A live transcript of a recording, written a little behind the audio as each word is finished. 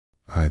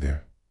Hi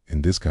there.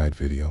 In this guide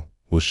video,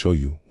 we'll show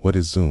you what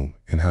is Zoom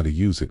and how to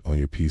use it on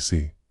your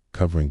PC,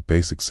 covering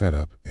basic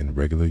setup and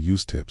regular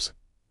use tips.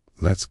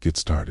 Let's get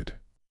started.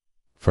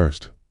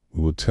 First,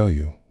 we will tell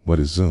you what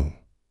is Zoom.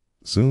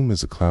 Zoom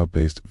is a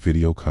cloud-based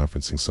video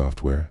conferencing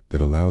software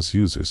that allows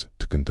users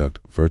to conduct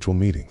virtual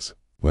meetings,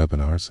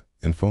 webinars,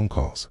 and phone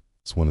calls.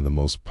 It's one of the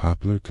most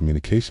popular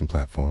communication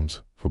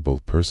platforms for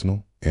both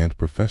personal and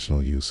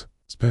professional use,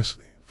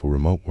 especially for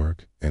remote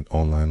work and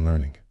online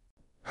learning.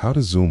 How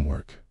does Zoom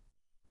work?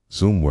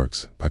 Zoom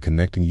works by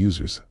connecting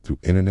users through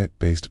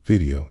internet-based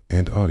video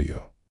and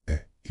audio.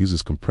 It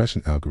uses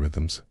compression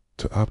algorithms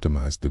to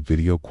optimize the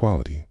video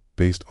quality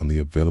based on the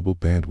available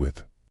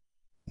bandwidth.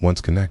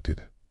 Once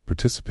connected,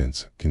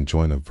 participants can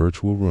join a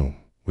virtual room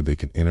where they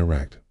can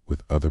interact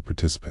with other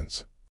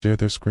participants, share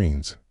their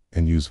screens,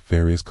 and use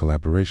various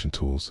collaboration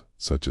tools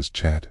such as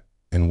chat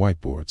and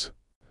whiteboards.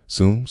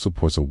 Zoom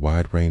supports a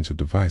wide range of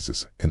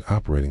devices and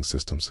operating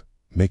systems,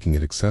 making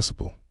it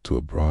accessible to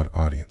a broad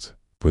audience.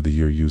 Whether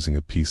you're using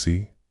a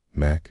PC,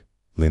 Mac,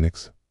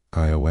 Linux,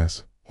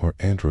 iOS, or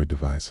Android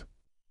device,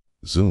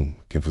 Zoom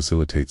can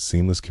facilitate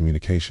seamless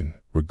communication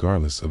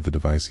regardless of the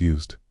device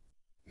used.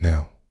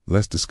 Now,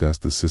 let's discuss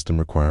the system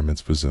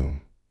requirements for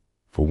Zoom.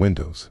 For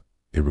Windows,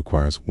 it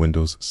requires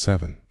Windows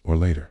 7 or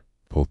later.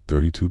 Both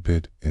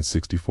 32-bit and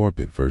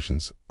 64-bit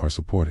versions are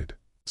supported.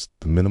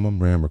 The minimum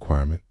RAM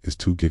requirement is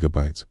 2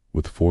 GB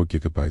with 4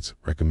 GB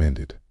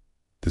recommended.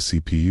 The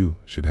CPU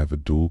should have a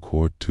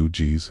dual-core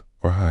 2Gs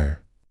or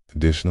higher.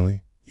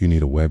 Additionally, you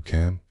need a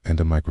webcam and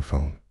a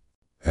microphone.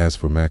 As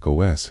for Mac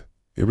OS,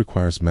 it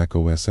requires Mac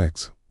OS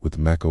X with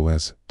Mac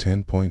OS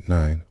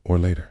 10.9 or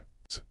later.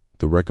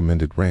 The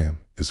recommended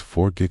RAM is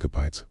 4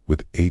 GB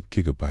with 8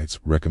 GB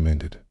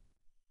recommended.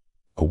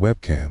 A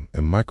webcam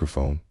and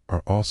microphone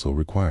are also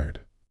required.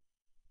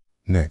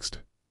 Next,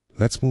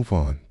 let's move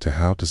on to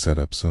how to set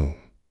up Zoom.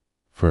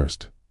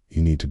 First,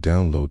 you need to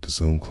download the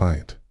Zoom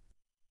client.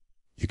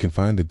 You can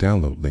find the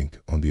download link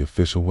on the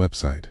official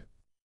website.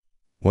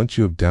 Once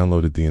you have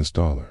downloaded the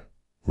installer,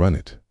 run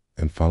it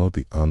and follow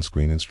the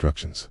on-screen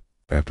instructions.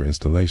 After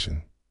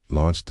installation,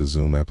 launch the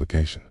Zoom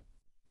application.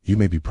 You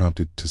may be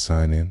prompted to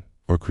sign in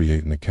or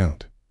create an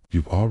account. If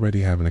you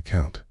already have an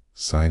account,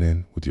 sign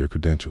in with your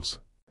credentials.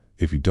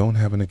 If you don't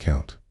have an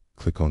account,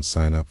 click on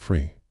Sign Up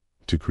Free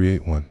to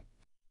create one.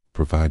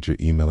 Provide your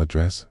email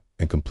address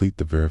and complete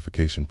the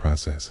verification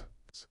process.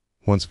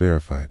 Once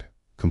verified,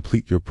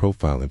 complete your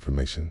profile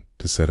information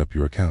to set up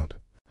your account.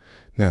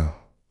 Now,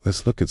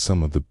 let's look at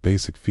some of the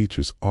basic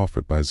features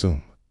offered by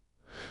Zoom.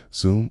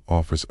 Zoom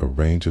offers a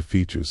range of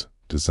features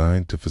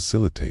designed to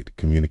facilitate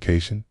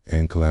communication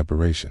and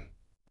collaboration.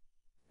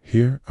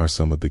 Here are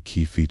some of the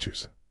key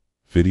features.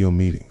 Video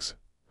meetings.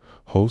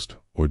 Host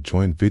or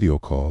join video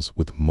calls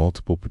with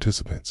multiple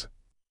participants.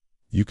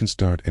 You can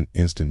start an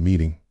instant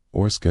meeting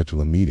or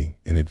schedule a meeting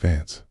in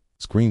advance.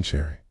 Screen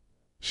sharing.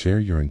 Share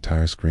your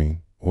entire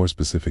screen or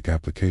specific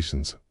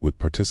applications with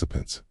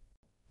participants.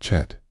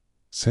 Chat.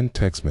 Send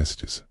text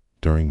messages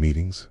during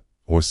meetings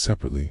or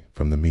separately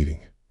from the meeting.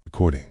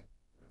 Recording.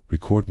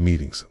 Record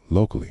meetings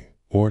locally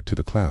or to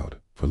the cloud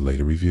for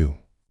later review.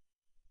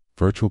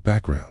 Virtual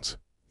backgrounds.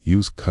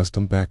 Use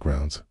custom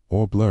backgrounds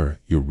or blur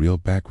your real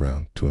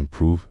background to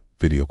improve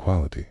video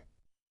quality.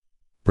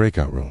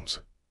 Breakout rooms.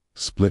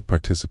 Split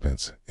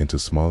participants into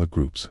smaller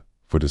groups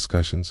for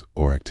discussions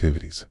or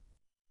activities.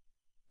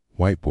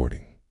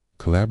 Whiteboarding.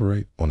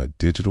 Collaborate on a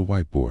digital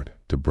whiteboard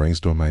to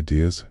brainstorm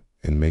ideas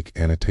and make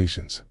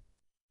annotations.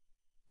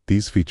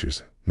 These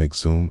features make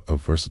Zoom a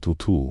versatile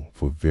tool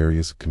for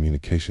various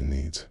communication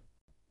needs.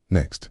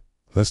 Next,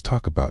 let's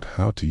talk about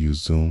how to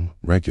use Zoom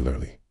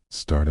regularly.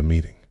 Start a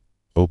meeting.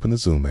 Open the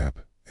Zoom app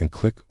and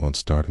click on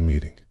Start a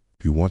Meeting.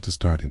 If you want to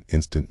start an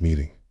instant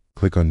meeting,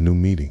 click on New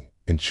Meeting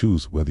and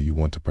choose whether you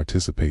want to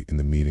participate in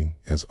the meeting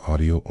as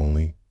audio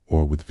only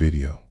or with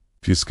video.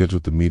 If you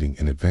scheduled the meeting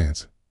in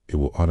advance, it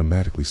will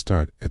automatically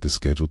start at the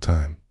scheduled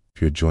time.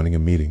 If you're joining a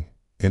meeting,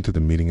 enter the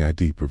meeting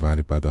ID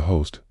provided by the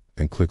host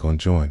and click on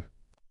Join.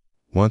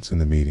 Once in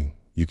the meeting,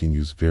 you can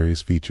use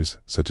various features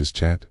such as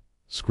chat,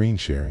 screen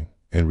sharing,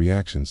 and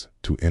reactions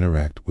to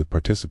interact with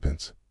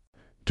participants.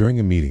 During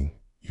a meeting,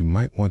 you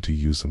might want to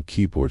use some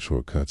keyboard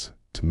shortcuts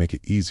to make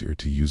it easier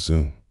to use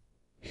Zoom.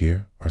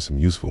 Here are some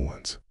useful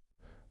ones.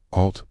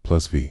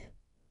 Alt+V.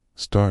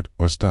 Start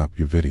or stop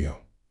your video.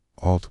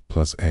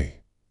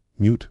 Alt+A.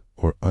 Mute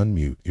or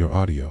unmute your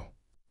audio.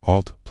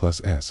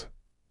 Alt+S.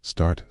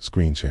 Start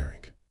screen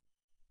sharing.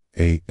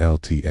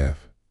 ALTF.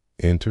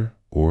 Enter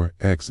or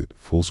exit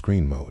full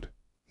screen mode.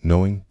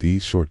 Knowing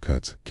these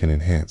shortcuts can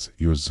enhance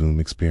your Zoom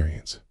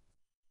experience.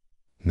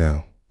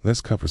 Now, let's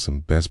cover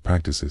some best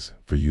practices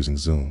for using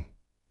Zoom.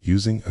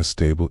 Using a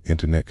stable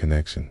internet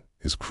connection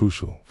is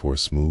crucial for a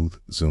smooth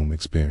Zoom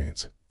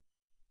experience.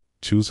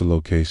 Choose a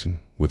location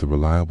with a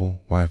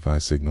reliable Wi-Fi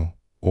signal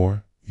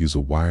or use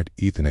a wired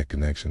Ethernet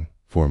connection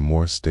for a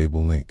more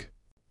stable link.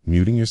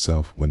 Muting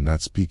yourself when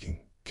not speaking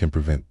can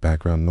prevent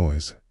background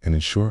noise and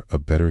ensure a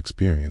better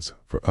experience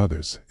for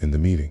others in the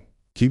meeting.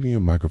 Keeping your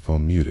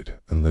microphone muted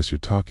unless you're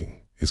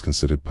talking is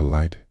considered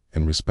polite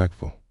and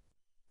respectful.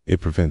 It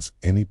prevents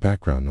any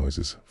background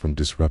noises from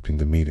disrupting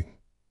the meeting.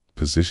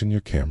 Position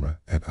your camera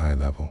at eye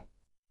level.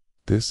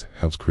 This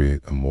helps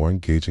create a more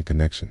engaging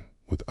connection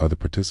with other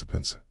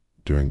participants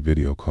during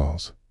video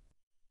calls.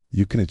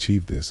 You can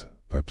achieve this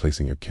by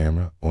placing your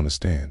camera on a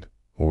stand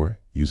or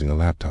using a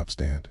laptop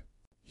stand.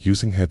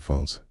 Using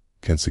headphones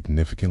can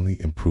significantly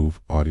improve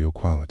audio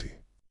quality.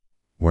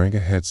 Wearing a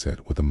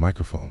headset with a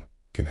microphone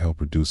can help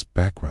reduce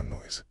background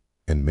noise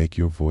and make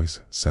your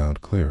voice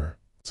sound clearer.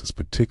 This is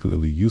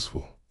particularly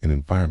useful in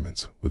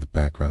environments with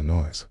background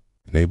noise.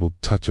 Enable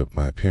Touch Up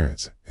My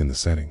Appearance in the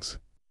settings.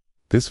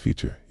 This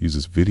feature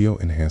uses video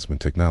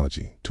enhancement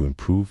technology to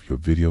improve your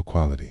video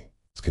quality.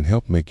 This can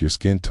help make your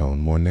skin tone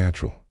more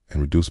natural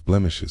and reduce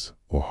blemishes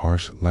or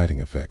harsh lighting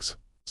effects.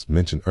 As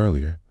mentioned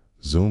earlier,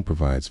 Zoom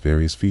provides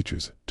various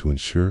features to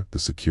ensure the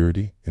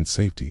security and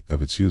safety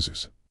of its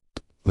users.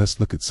 Let's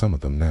look at some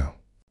of them now.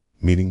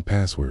 Meeting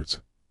passwords.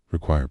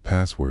 Require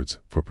passwords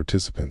for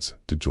participants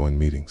to join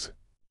meetings.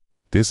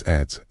 This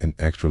adds an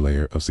extra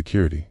layer of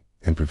security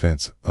and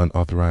prevents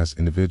unauthorized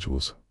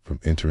individuals from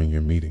entering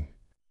your meeting.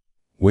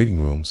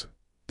 Waiting rooms.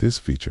 This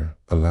feature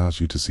allows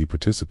you to see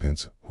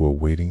participants who are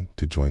waiting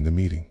to join the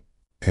meeting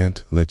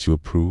and let you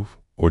approve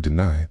or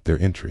deny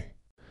their entry.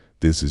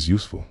 This is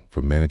useful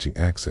for managing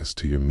access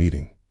to your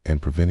meeting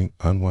and preventing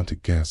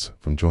unwanted guests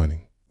from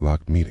joining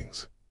locked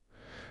meetings.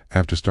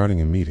 After starting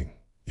a meeting,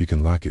 you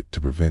can lock it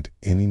to prevent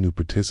any new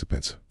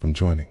participants from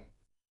joining.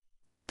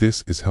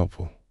 This is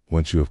helpful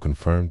once you have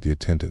confirmed the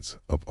attendance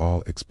of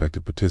all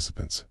expected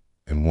participants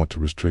and want to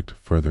restrict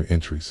further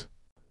entries.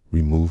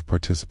 Remove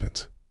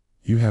participants.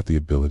 You have the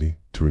ability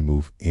to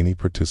remove any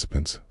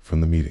participants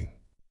from the meeting.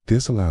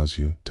 This allows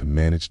you to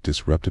manage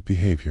disruptive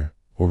behavior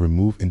or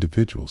remove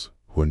individuals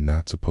who are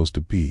not supposed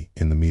to be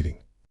in the meeting.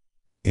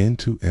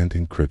 End-to-end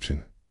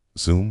encryption.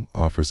 Zoom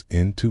offers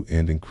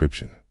end-to-end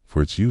encryption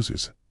for its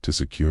users to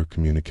secure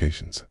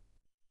communications.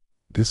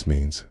 This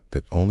means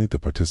that only the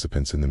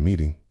participants in the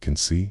meeting can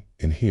see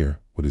and hear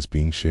what is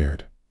being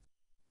shared.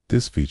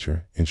 This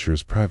feature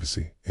ensures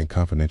privacy and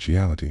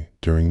confidentiality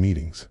during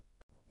meetings.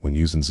 When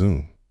using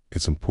Zoom,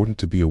 it's important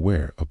to be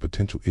aware of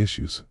potential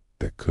issues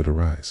that could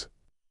arise.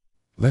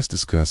 Let's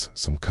discuss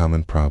some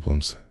common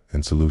problems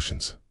and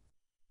solutions.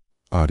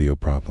 Audio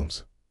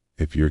problems.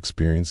 If you're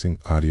experiencing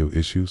audio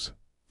issues,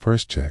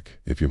 first check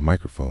if your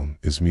microphone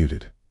is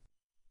muted.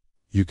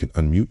 You can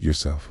unmute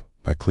yourself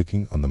by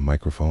clicking on the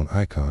microphone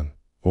icon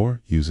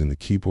or using the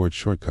keyboard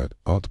shortcut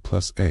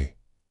Alt+A.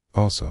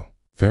 Also,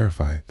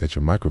 verify that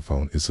your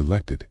microphone is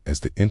selected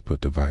as the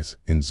input device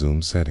in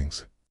Zoom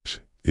settings.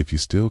 If you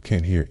still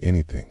can't hear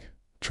anything,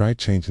 try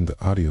changing the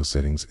audio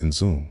settings in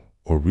Zoom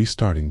or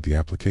restarting the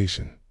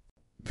application.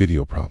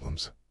 Video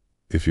problems.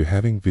 If you're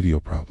having video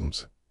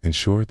problems,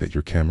 ensure that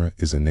your camera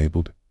is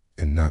enabled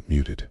and not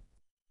muted.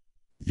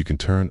 You can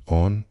turn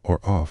on or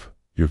off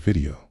your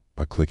video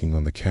by clicking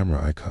on the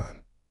camera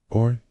icon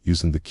or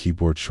using the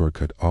keyboard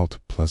shortcut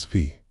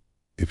Alt+V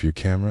if your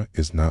camera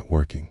is not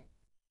working.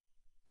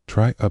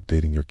 Try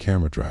updating your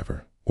camera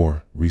driver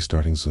or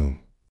restarting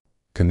Zoom.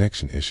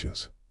 Connection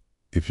issues.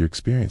 If you're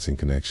experiencing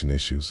connection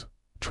issues,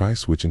 try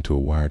switching to a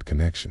wired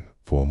connection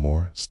for a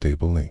more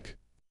stable link.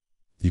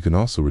 You can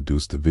also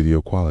reduce the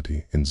video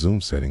quality in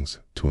Zoom settings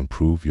to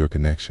improve your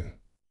connection.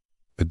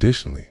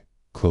 Additionally,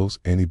 close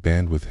any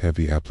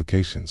bandwidth-heavy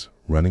applications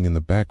running in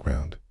the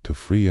background to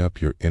free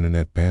up your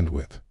internet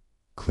bandwidth.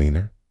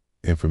 Cleaner,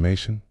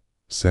 information,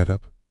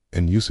 setup,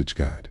 and usage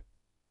guide.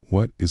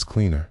 What is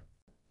Cleaner?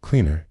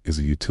 Cleaner is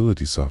a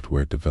utility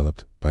software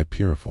developed by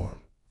Piriform.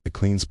 It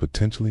cleans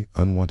potentially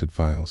unwanted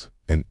files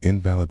and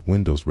invalid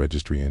Windows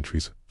registry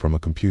entries from a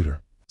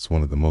computer. It's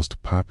one of the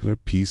most popular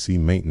PC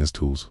maintenance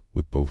tools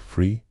with both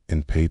free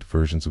and paid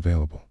versions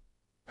available.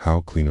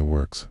 How Cleaner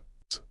works.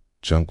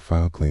 Junk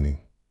file cleaning.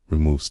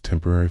 Removes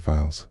temporary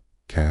files,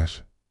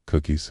 cache,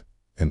 cookies,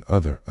 and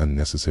other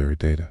unnecessary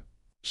data.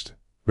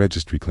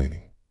 Registry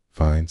cleaning.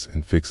 Finds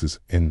and fixes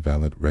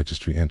invalid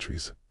registry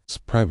entries.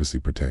 Privacy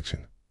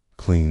protection.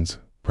 Cleans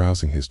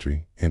browsing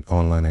history and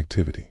online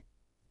activity.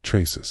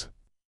 Traces.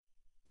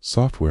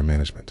 Software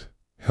management.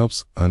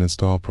 Helps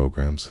uninstall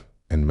programs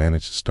and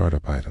manage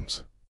startup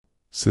items.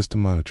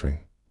 System monitoring.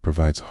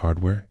 Provides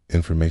hardware,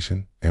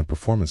 information, and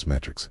performance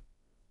metrics.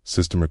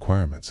 System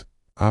requirements.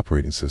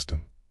 Operating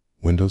system.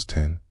 Windows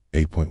 10,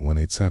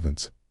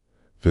 8.187,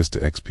 Vista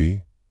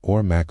XP,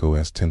 or Mac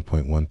OS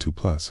 10.12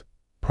 Plus.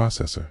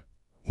 Processor,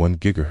 1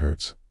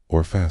 GHz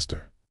or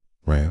faster.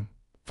 RAM,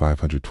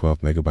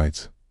 512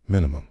 MB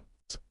minimum.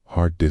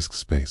 Hard disk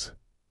space,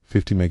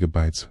 50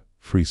 MB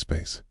free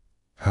space.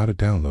 How to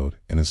download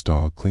and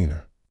install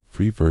Cleaner.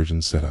 Free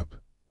version setup.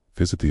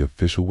 Visit the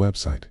official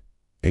website,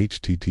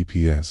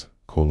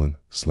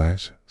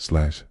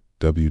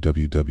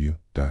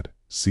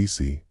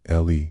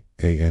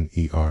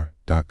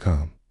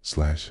 https://www.ccleaner.com/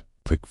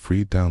 Click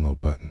free download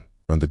button.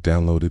 Run the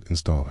downloaded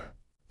installer.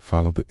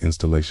 Follow the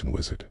installation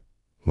wizard.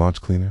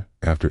 Launch Cleaner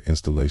after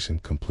installation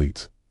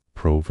completes.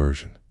 Pro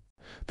version.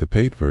 The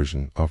paid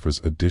version offers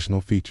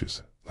additional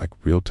features like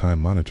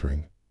real-time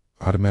monitoring,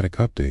 automatic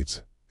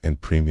updates, and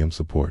premium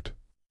support.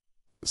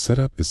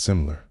 Setup is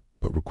similar,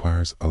 but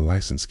requires a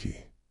license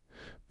key.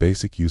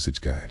 Basic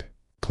usage guide.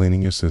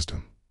 Cleaning your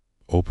system.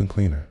 Open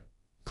Cleaner.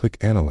 Click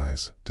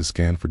Analyze to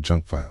scan for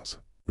junk files.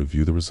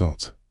 Review the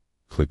results.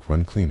 Click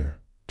Run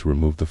Cleaner to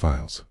remove the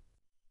files.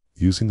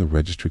 Using the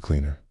Registry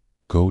Cleaner,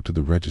 go to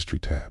the Registry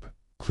tab.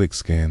 Click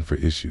Scan for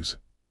issues.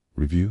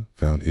 Review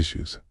found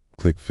issues.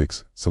 Click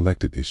Fix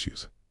selected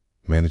issues.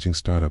 Managing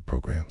startup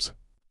programs.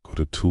 Go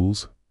to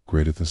Tools,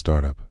 Greater than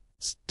Startup.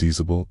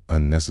 Disable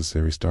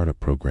unnecessary startup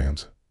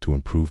programs to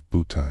improve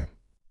boot time.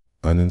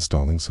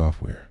 Uninstalling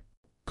software.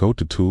 Go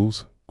to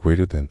Tools,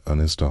 Greater than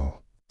Uninstall.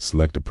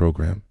 Select a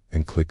program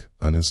and click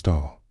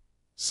Uninstall.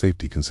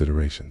 Safety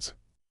considerations.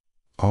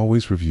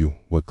 Always review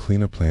what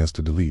cleaner plans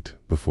to delete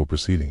before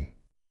proceeding.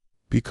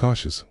 Be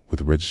cautious with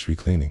registry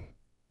cleaning.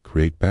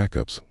 Create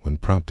backups when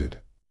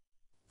prompted.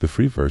 The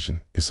free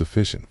version is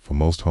sufficient for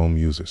most home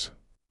users.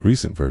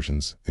 Recent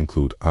versions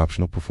include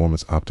optional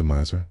performance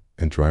optimizer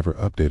and driver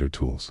updater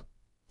tools.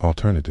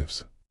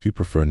 Alternatives. If you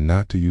prefer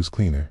not to use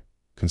Cleaner,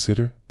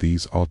 consider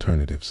these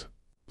alternatives.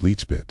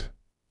 BleachBit,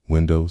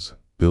 Windows,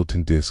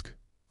 built-in disk,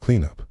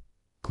 cleanup,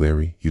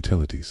 Glary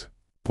Utilities.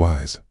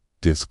 Wwise,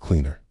 Disk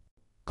Cleaner.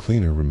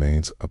 Cleaner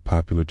remains a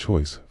popular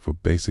choice for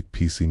basic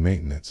PC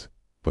maintenance,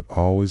 but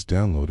always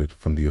download it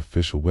from the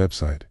official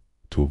website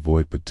to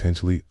avoid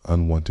potentially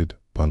unwanted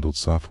bundled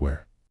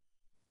software.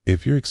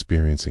 If you're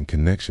experiencing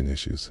connection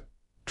issues,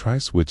 try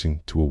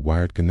switching to a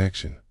wired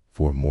connection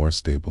for a more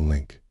stable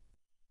link.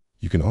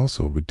 You can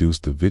also reduce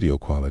the video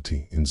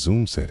quality in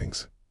Zoom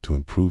settings to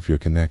improve your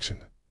connection.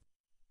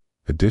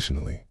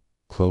 Additionally,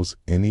 close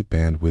any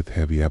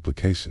bandwidth-heavy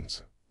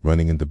applications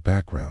running in the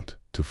background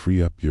to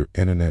free up your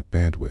internet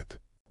bandwidth.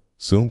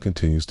 Zoom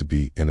continues to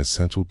be an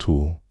essential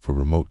tool for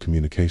remote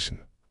communication,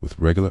 with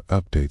regular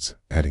updates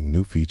adding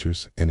new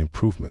features and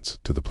improvements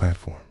to the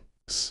platform.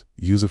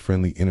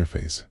 User-friendly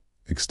interface,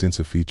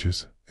 extensive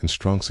features, and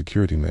strong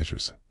security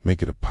measures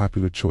make it a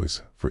popular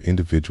choice for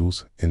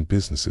individuals and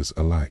businesses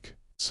alike.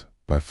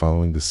 By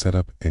following the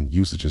setup and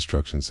usage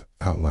instructions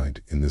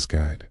outlined in this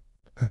guide,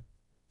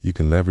 you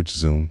can leverage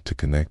Zoom to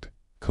connect,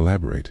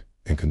 collaborate,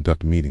 and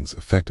conduct meetings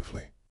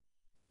effectively.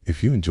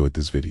 If you enjoyed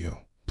this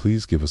video,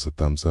 please give us a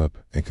thumbs up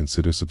and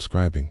consider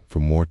subscribing for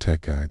more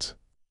tech guides.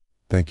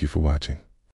 Thank you for watching.